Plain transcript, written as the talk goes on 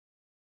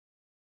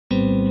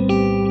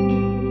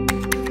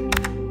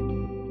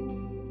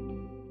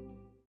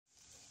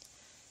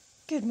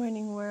Good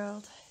morning,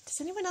 world. Does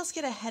anyone else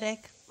get a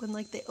headache when,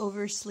 like, they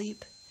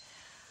oversleep?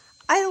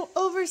 I don't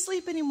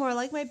oversleep anymore.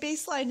 Like, my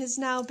baseline has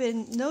now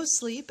been no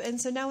sleep, and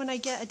so now when I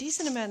get a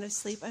decent amount of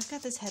sleep, I've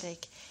got this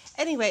headache.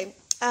 Anyway,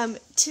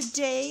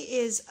 today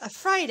is a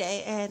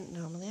Friday, and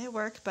normally I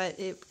work, but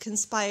it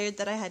conspired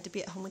that I had to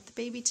be at home with the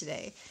baby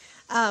today.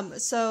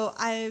 So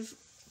I've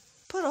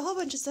put a whole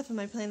bunch of stuff in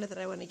my planner that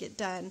I want to get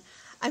done.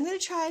 I'm going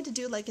to try to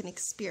do, like, an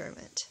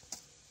experiment.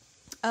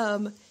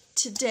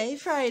 Today,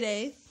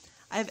 Friday,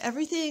 I have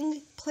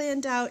everything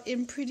planned out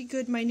in pretty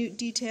good minute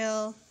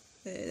detail.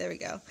 There we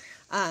go.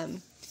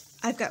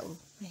 I've got,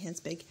 my hand's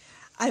big.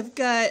 I've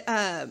got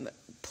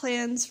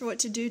plans for what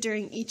to do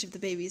during each of the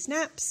baby's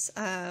naps.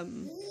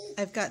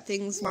 I've got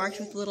things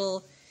marked with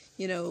little,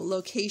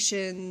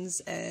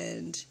 locations,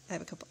 and I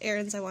have a couple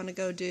errands I want to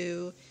go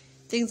do,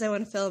 things I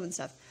want to film and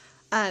stuff.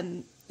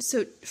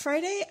 So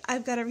Friday,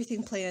 I've got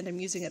everything planned.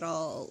 I'm using it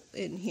all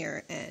in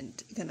here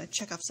and gonna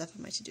check off stuff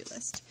on my to-do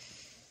list.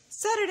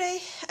 Saturday,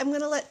 I'm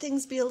going to let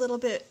things be a little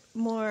bit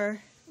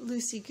more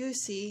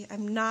loosey-goosey.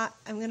 I'm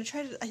going to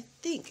try to, I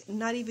think,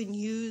 not even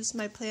use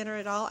my planner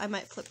at all. I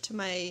might flip to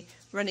my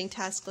running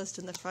task list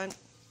in the front.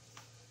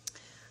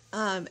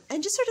 And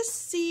just sort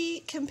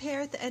of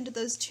compare at the end of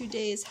those 2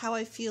 days how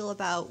I feel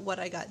about what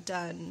I got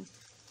done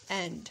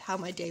and how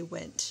my day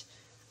went.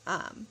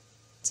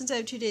 Since I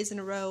have 2 days in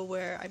a row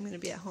where I'm going to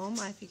be at home,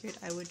 I figured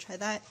I would try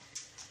that.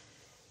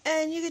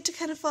 And you get to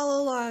kind of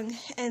follow along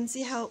and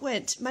see how it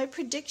went. My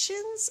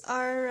predictions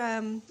are,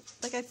 I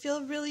feel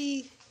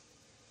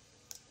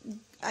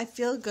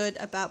good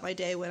about my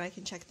day when I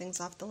can check things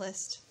off the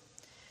list.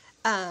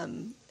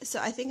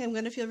 So I think I'm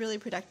going to feel really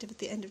productive at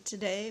the end of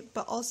today,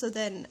 but also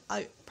then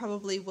I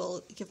probably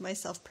will give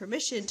myself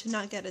permission to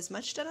not get as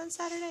much done on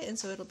Saturday, and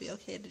so it'll be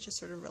okay to just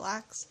sort of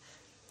relax.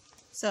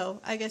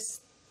 So I guess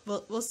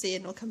we'll see,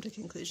 and we'll come to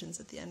conclusions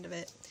at the end of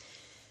it.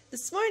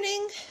 This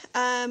morning,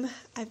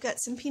 I've got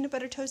some peanut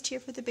butter toast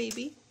here for the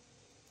baby.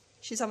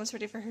 She's almost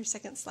ready for her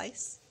second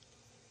slice.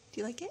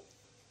 Do you like it?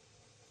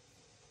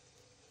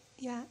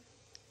 Yeah.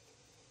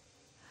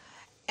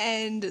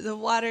 And the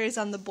water is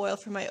on the boil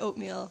for my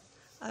oatmeal.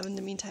 In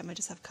the meantime, I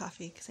just have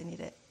coffee because I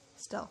need it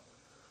still.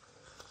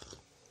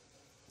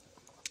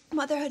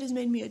 Motherhood has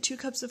made me a 2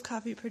 cups of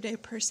coffee per day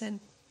person,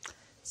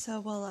 so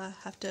we'll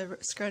have to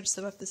scrunch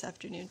some up this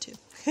afternoon too.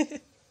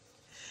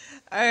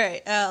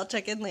 Alright, I'll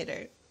check in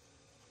later.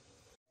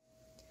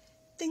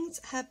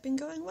 Things have been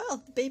going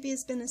well. The baby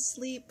has been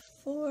asleep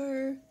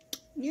for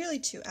nearly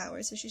 2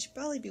 hours, so she should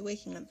probably be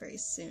waking up very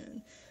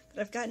soon. But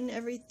I've gotten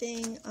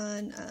everything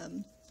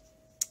on,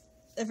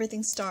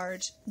 everything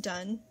starred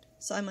done,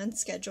 so I'm on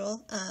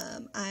schedule.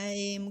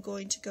 I'm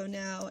going to go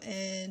now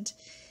and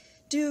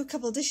do a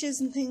couple dishes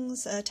and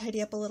things,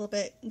 tidy up a little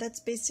bit. That's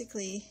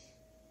basically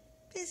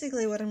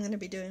what I'm going to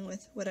be doing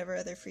with whatever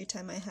other free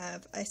time I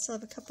have. I still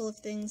have a couple of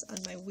things on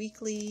my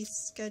weekly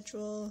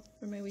schedule,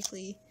 or my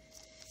weekly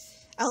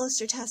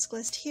Alistair task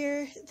list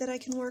here that I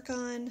can work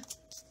on,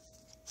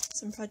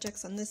 some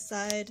projects on this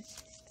side,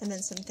 and then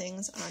some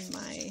things on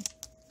my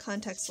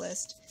contacts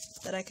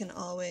list that I can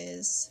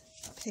always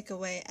pick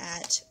away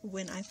at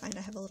when I find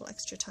I have a little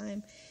extra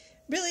time.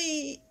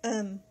 Really,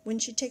 when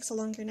she takes a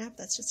longer nap,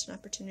 that's just an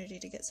opportunity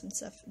to get some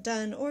stuff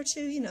done, or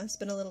to,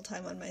 spend a little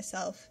time on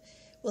myself.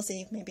 We'll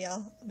see, maybe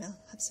I'll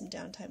have some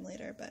downtime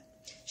later, but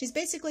she's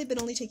basically been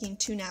only taking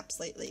 2 naps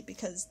lately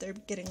because they're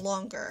getting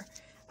longer.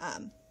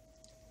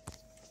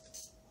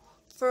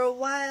 For a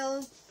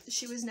while,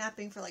 she was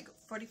napping for like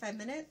 45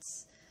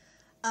 minutes,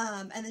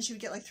 and then she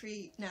would get like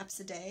 3 naps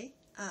a day.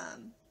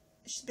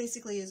 She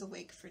basically is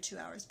awake for 2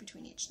 hours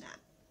between each nap.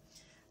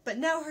 But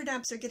now her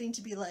naps are getting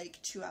to be like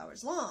 2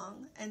 hours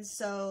long, and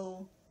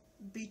so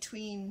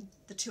between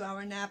the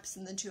 2-hour naps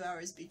and the 2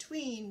 hours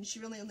between,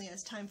 she really only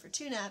has time for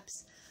 2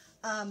 naps.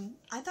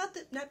 I thought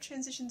that nap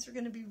transitions were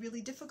going to be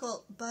really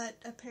difficult, but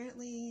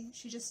apparently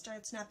she just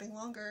starts napping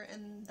longer,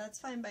 and that's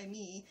fine by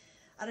me.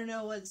 I don't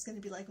know what it's going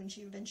to be like when she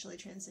eventually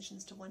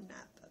transitions to 1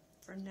 nap, but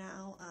for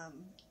now,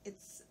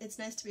 it's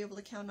nice to be able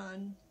to count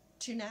on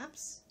 2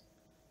 naps,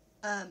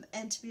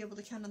 and to be able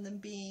to count on them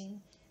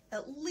being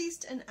at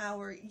least an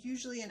hour,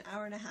 usually an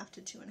hour and a half to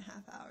 2.5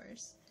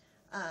 hours.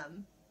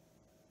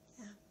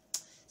 Yeah.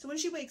 So when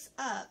she wakes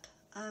up,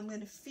 I'm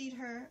going to feed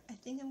her. I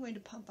think I'm going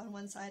to pump on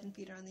one side and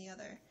feed her on the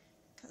other,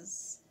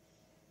 because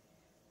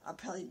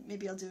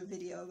maybe I'll do a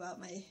video about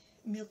my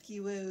milky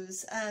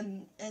woos,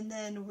 and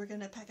then we're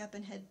gonna pack up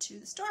and head to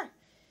the store.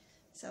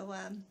 So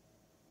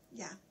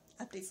yeah,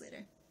 updates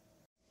later.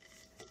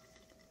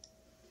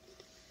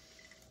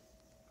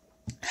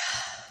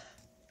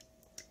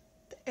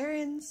 The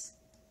errands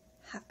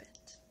happened.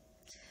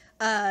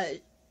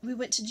 We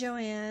went to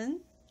Joanne,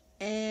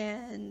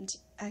 and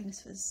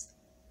Agnes was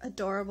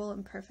adorable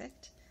and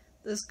perfect.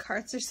 Those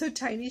carts are so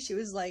tiny. She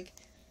was like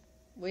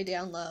way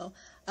down low,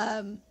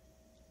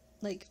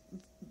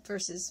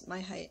 versus my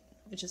height,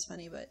 which is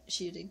funny, but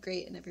she did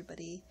great, and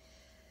everybody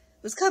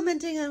was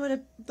commenting on what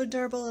a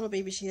adorable little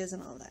baby she is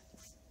and all of that.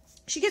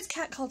 She gets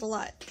catcalled a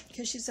lot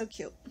because she's so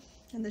cute,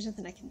 and there's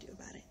nothing I can do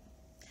about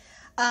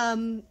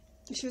it.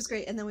 She was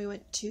great, and then we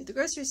went to the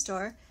grocery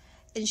store,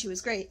 and she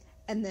was great,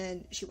 and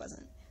then she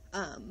wasn't.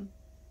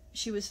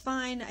 She was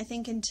fine, I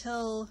think,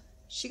 until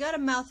she got a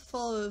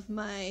mouthful of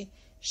my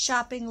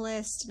shopping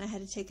list, and I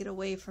had to take it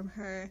away from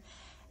her,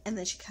 and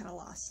then she kind of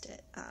lost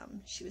it.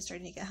 She was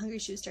starting to get hungry,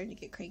 she was starting to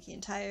get cranky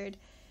and tired,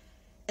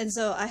 and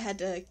so I had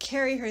to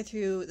carry her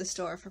through the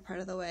store for part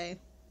of the way.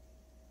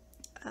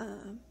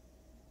 And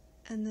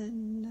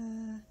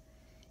then,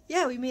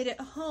 yeah, we made it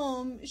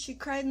home. She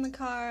cried in the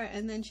car,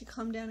 and then she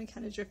calmed down and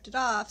kind of drifted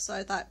off, so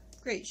I thought,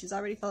 great, she's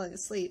already falling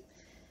asleep.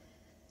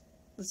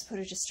 Let's put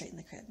her just straight in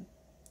the crib.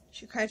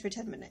 She cried for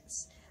 10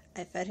 minutes.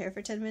 I fed her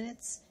for 10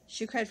 minutes.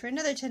 She cried for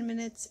another 10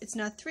 minutes. It's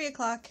now 3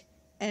 o'clock,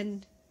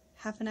 and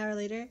half an hour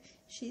later,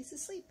 she's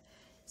asleep.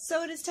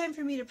 So it is time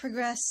for me to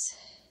progress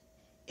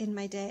in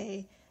my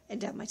day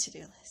and down my to-do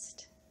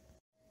list.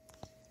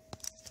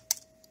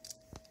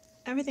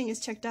 Everything is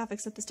checked off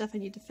except the stuff I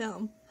need to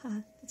film.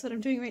 That's what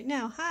I'm doing right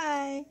now.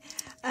 Hi!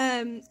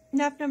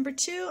 Nap number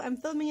 2, I'm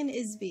filming in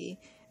Isby.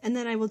 And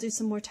then I will do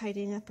some more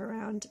tidying up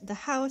around the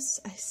house.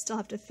 I still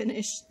have to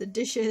finish the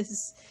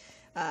dishes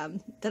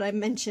that I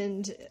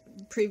mentioned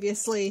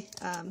previously.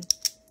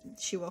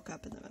 She woke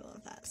up in the middle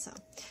of that, so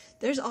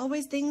there's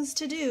always things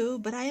to do,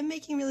 but I am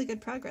making really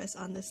good progress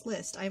on this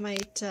list. I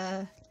might,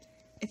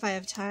 if I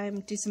have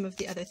time, do some of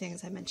the other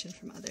things I mentioned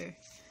from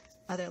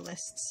other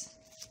lists.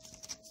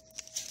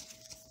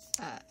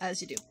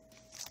 As you do.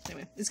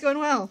 Anyway, it's going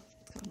well.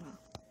 It's going well.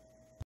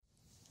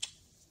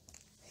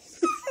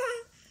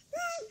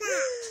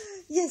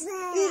 Yes,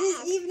 it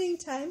is evening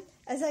time.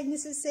 As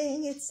Agnes is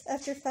saying, it's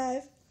after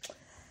 5.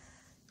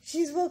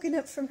 She's woken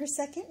up from her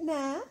second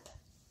nap,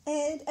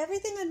 and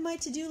everything on my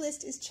to-do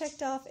list is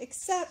checked off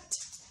except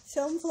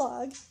film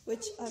vlog,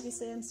 which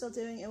obviously I'm still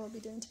doing and will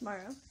be doing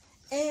tomorrow,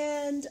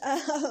 and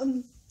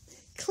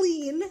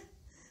clean,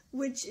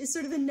 which is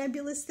sort of a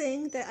nebulous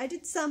thing that I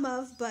did some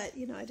of, but,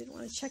 you know, I didn't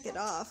want to check it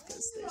off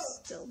because there's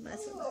still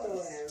mess in the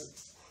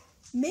place.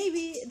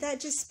 Maybe that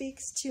just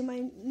speaks to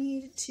my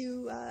need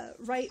to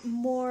write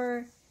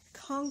more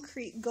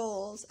concrete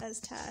goals as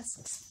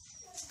tasks.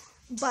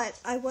 But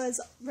I was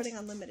running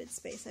on limited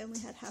space. I only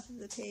had half of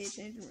the page,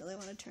 and I didn't really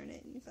want to turn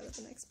it and go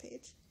to the next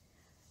page.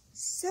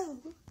 So,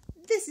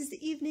 this is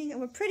the evening,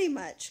 and we're pretty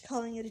much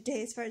calling it a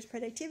day as far as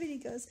productivity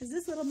goes, because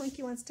this little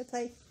monkey wants to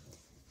play.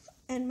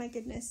 And my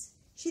goodness,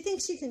 she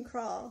thinks she can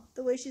crawl.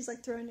 The way she's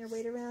like throwing her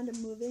weight around and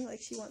moving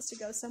like she wants to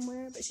go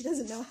somewhere, but she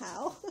doesn't know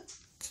how.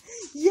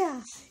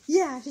 Yeah,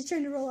 she's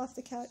trying to roll off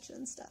the couch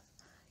and stuff.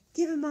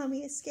 Giving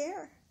mommy a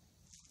scare.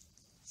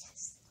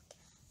 Yes.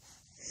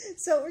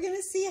 So we're going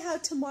to see how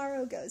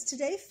tomorrow goes.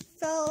 Today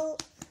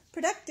felt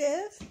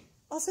productive,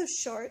 also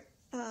short.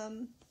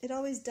 It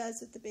always does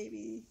with the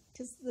baby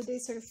because the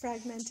day's sort of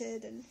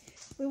fragmented, and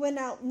we went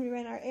out and we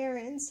ran our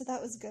errands, so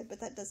that was good, but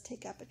that does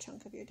take up a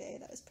chunk of your day.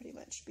 That was pretty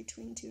much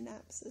between 2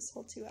 naps. This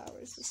whole 2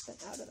 hours was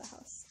spent out of the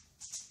house.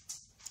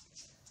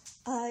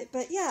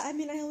 But yeah, I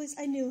mean,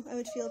 I knew I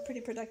would feel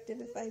pretty productive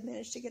if I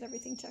managed to get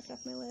everything checked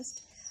off my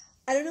list.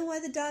 I don't know why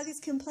the dog is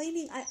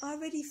complaining. I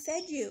already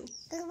fed you.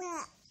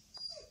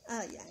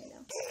 Oh, yeah,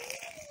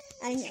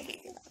 I know,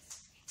 baby love.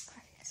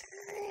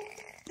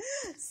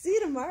 See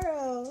you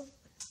tomorrow.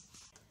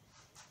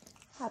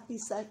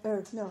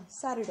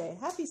 Saturday.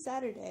 Happy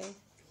Saturday.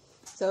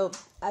 So,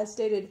 as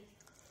stated,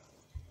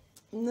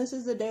 this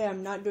is the day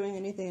I'm not doing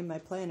anything in my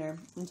planner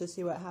and to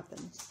see what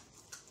happens.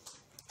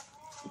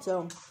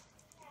 So,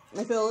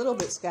 I feel a little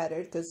bit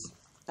scattered because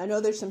I know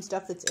there's some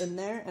stuff that's in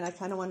there and I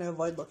kind of want to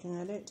avoid looking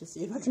at it to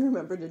see if I can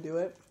remember to do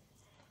it.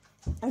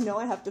 I know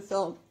I have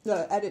to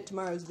edit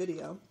tomorrow's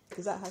video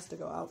because that has to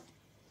go out.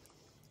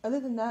 Other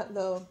than that,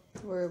 though,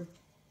 we're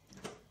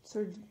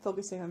sort of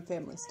focusing on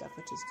family stuff,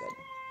 which is good.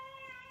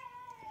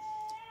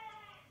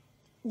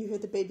 You hear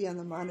the baby on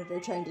the monitor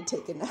trying to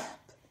take a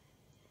nap.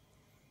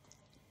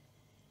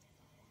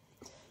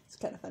 It's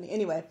kind of funny.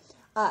 Anyway,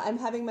 I'm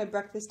having my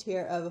breakfast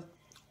here of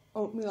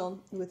oatmeal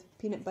with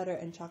peanut butter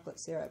and chocolate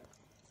syrup.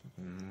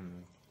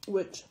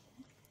 Which,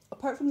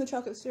 apart from the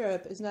chocolate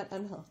syrup, is not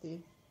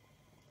unhealthy.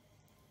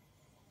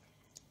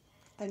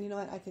 And you know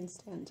what? I can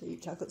stand to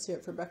eat chocolate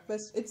syrup for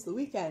breakfast. It's the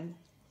weekend.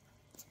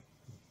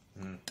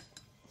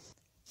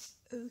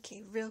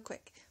 Okay, real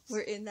quick.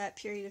 We're in that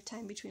period of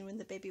time between when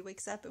the baby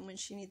wakes up and when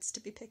she needs to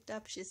be picked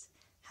up. She's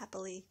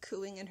happily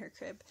cooing in her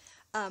crib.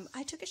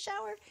 I took a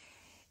shower.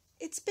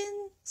 It's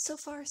been so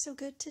far so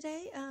good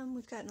today.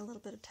 We've gotten a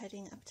little bit of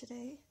tidying up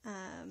today.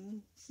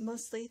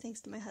 Mostly thanks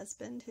to my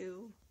husband,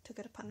 who took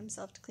it upon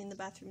himself to clean the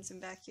bathrooms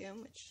and vacuum,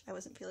 which I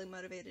wasn't feeling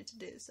motivated to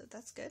do, so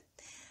that's good.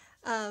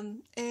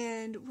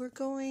 And we're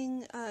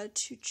going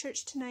to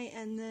church tonight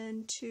and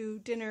then to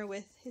dinner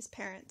with his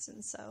parents,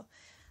 and so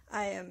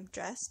I am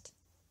dressed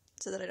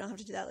so that I don't have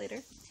to do that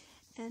later.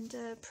 And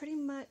pretty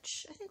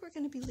much, I think we're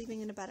going to be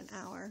leaving in about an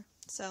hour.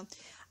 So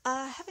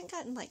I haven't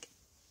gotten like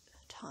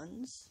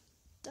tons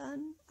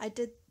done. I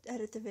did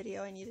edit the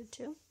video I needed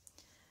to.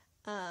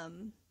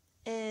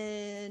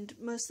 And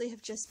mostly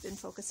have just been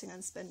focusing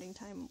on spending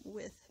time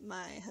with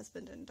my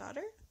husband and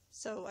daughter.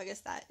 So I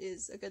guess that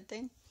is a good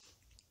thing.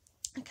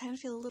 I kind of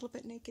feel a little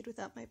bit naked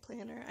without my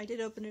planner. I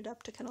did open it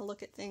up to kind of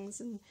look at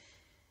things, and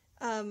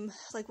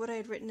like what I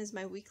had written as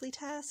my weekly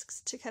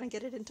tasks to kind of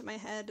get it into my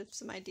head of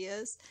some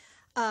ideas.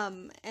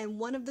 And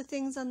one of the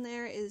things on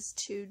there is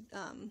to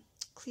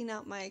clean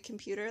out my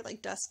computer,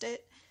 like dust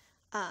it,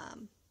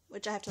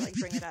 which I have to like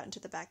bring it out into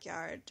the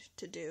backyard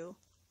to do.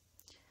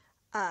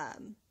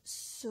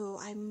 So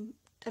I'm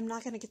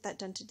not gonna get that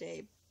done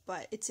today,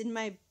 but it's in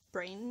my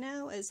brain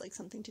now as like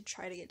something to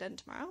try to get done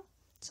tomorrow.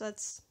 So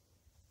that's,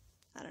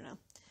 I don't know.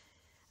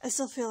 I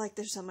still feel like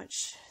there's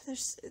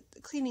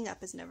cleaning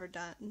up is never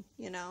done,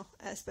 you know,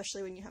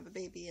 especially when you have a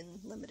baby and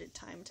limited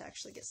time to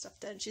actually get stuff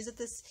done. She's at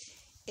this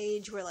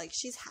age where like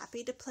she's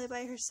happy to play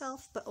by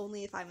herself, but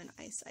only if I'm in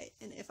eyesight.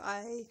 And if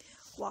I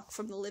walk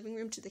from the living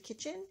room to the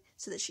kitchen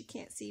so that she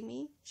can't see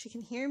me, she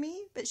can hear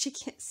me, but she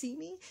can't see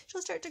me,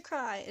 she'll start to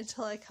cry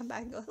until I come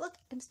back and go, look,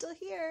 I'm still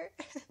here.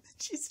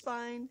 She's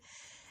fine.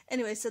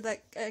 Anyway, so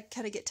that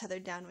kind of get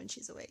tethered down when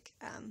she's awake.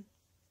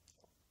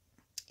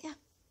 Yeah,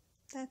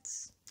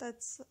 that's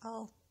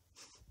all.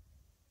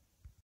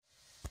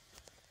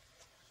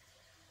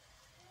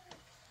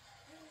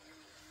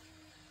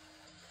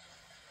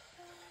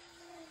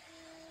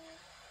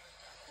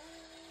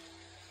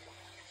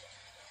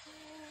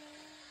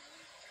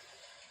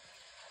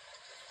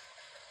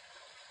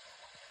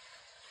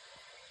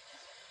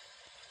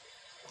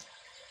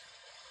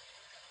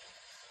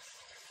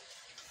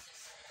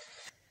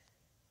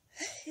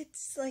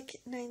 It's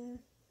like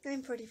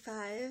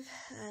 9:45.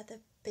 The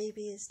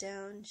baby is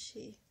down.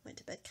 She went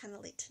to bed kind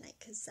of late tonight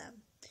because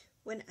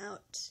went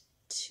out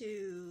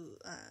to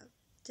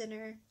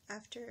dinner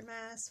after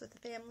Mass with the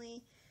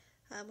family,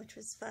 which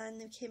was fun.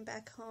 They came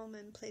back home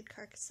and played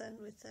Carcassonne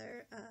with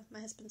my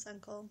husband's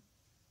uncle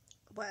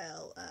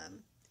while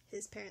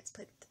his parents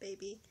played with the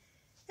baby.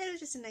 And it was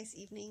just a nice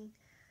evening.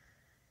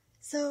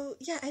 So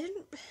yeah, I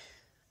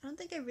don't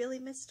think I really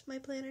missed my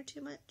planner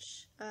too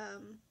much.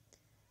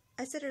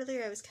 I said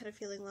earlier I was kind of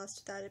feeling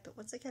lost without it, but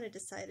once I kind of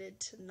decided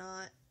to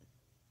not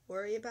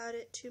worry about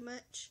it too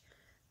much,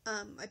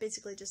 I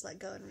basically just let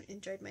go and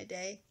enjoyed my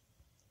day.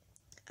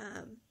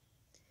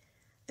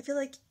 I feel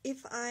like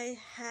if I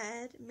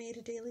had made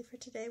a daily for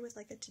today with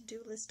like a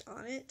to-do list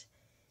on it,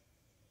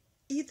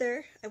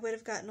 either I would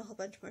have gotten a whole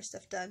bunch more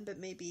stuff done, but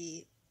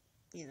maybe,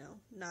 you know,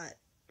 not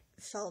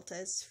felt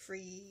as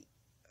free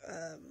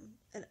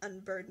and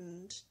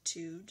unburdened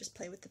to just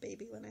play with the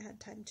baby when I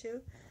had time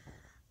to.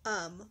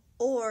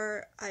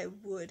 Or I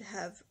would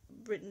have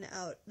written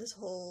out this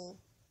whole,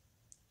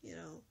 you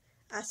know,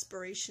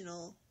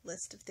 aspirational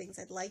list of things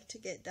I'd like to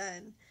get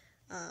done,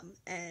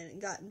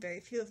 and gotten very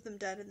few of them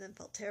done and then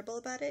felt terrible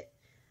about it.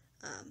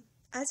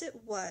 As it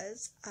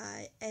was,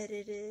 I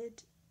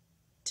edited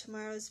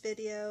tomorrow's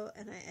video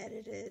and I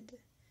edited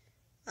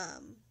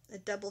a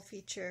double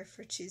feature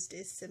for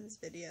Tuesday's Sims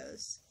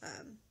videos.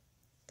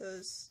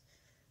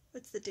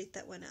 What's the date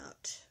that went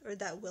out? Or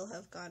that will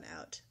have gone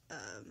out?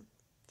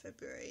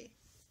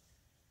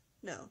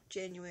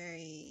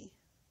 January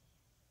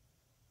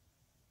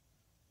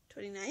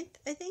 29th,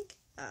 I think.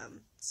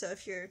 So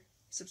if you're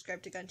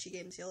subscribed to Gunchi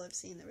Games, you'll have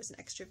seen there was an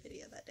extra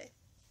video that day.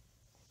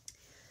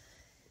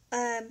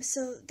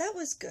 So that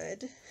was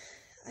good.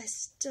 I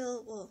was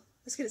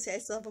going to say I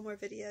still have one more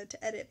video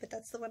to edit, but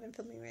that's the one I'm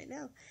filming right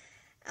now.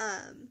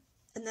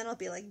 And then I'll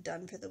be like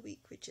done for the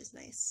week, which is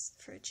nice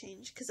for a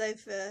change, because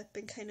I've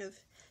been kind of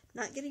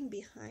not getting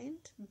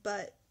behind,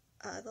 but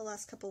the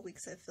last couple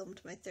weeks I've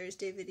filmed my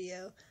Thursday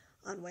video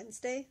on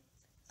Wednesday.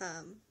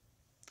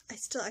 I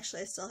still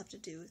have to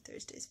do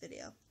Thursday's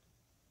video.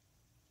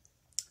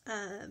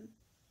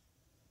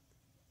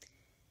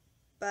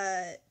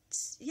 But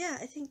yeah,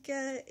 I think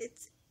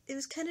it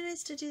was kind of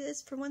nice to do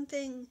this. For one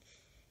thing,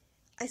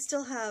 I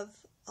still have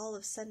all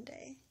of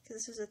Sunday, because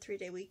this was a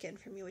 3-day weekend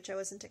for me, which I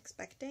wasn't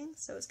expecting,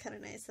 so it was kind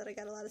of nice that I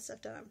got a lot of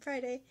stuff done on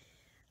Friday.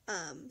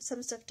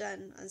 Some stuff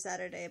done on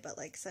Saturday, but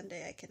like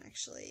Sunday I can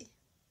actually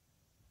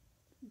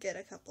get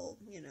a couple,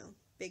 you know,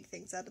 big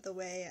things out of the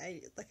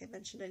way. Like I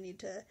mentioned, I need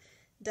to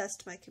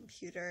dust my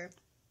computer.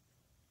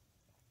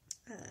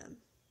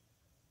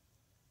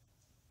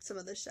 Some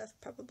other stuff,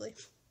 probably.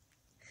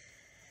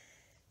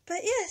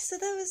 But yeah, so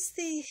that was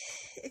the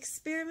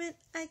experiment,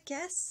 I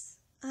guess,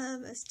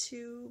 as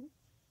to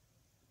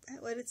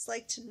what it's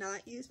like to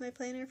not use my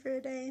planner for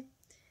a day.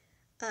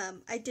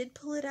 I did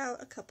pull it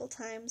out a couple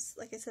times.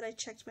 Like I said, I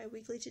checked my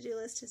weekly to-do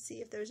list to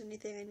see if there was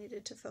anything I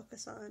needed to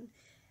focus on.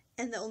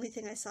 And the only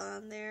thing I saw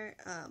on there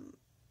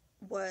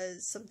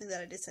was something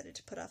that I decided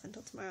to put off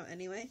until tomorrow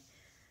anyway.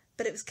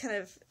 But it was kind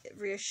of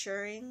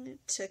reassuring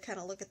to kind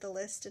of look at the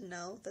list and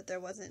know that there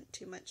wasn't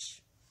too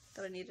much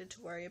that I needed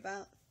to worry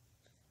about.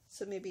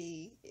 So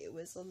maybe it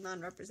was a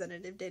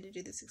non-representative day to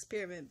do this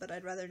experiment, but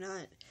I'd rather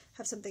not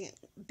have something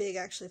big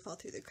actually fall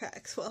through the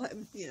cracks while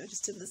I'm, you know,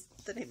 just in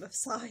the name of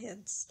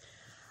science.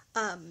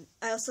 I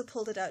also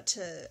pulled it out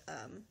to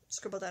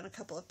scribble down a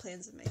couple of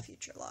plans in my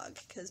future log,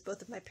 because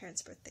both of my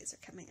parents' birthdays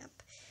are coming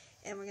up,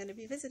 and we're going to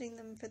be visiting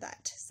them for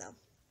that. So,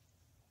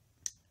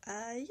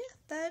 yeah,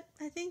 that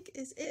I think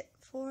is it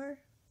for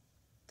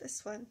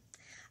this one.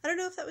 I don't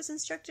know if that was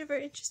instructive or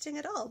interesting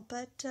at all,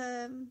 but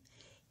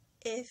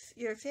if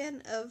you're a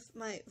fan of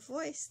my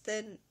voice,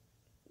 then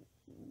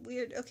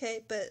weird,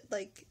 okay, but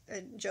like,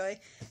 enjoy,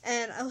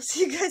 and I will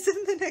see you guys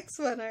in the next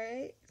one.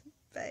 Alright,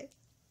 bye.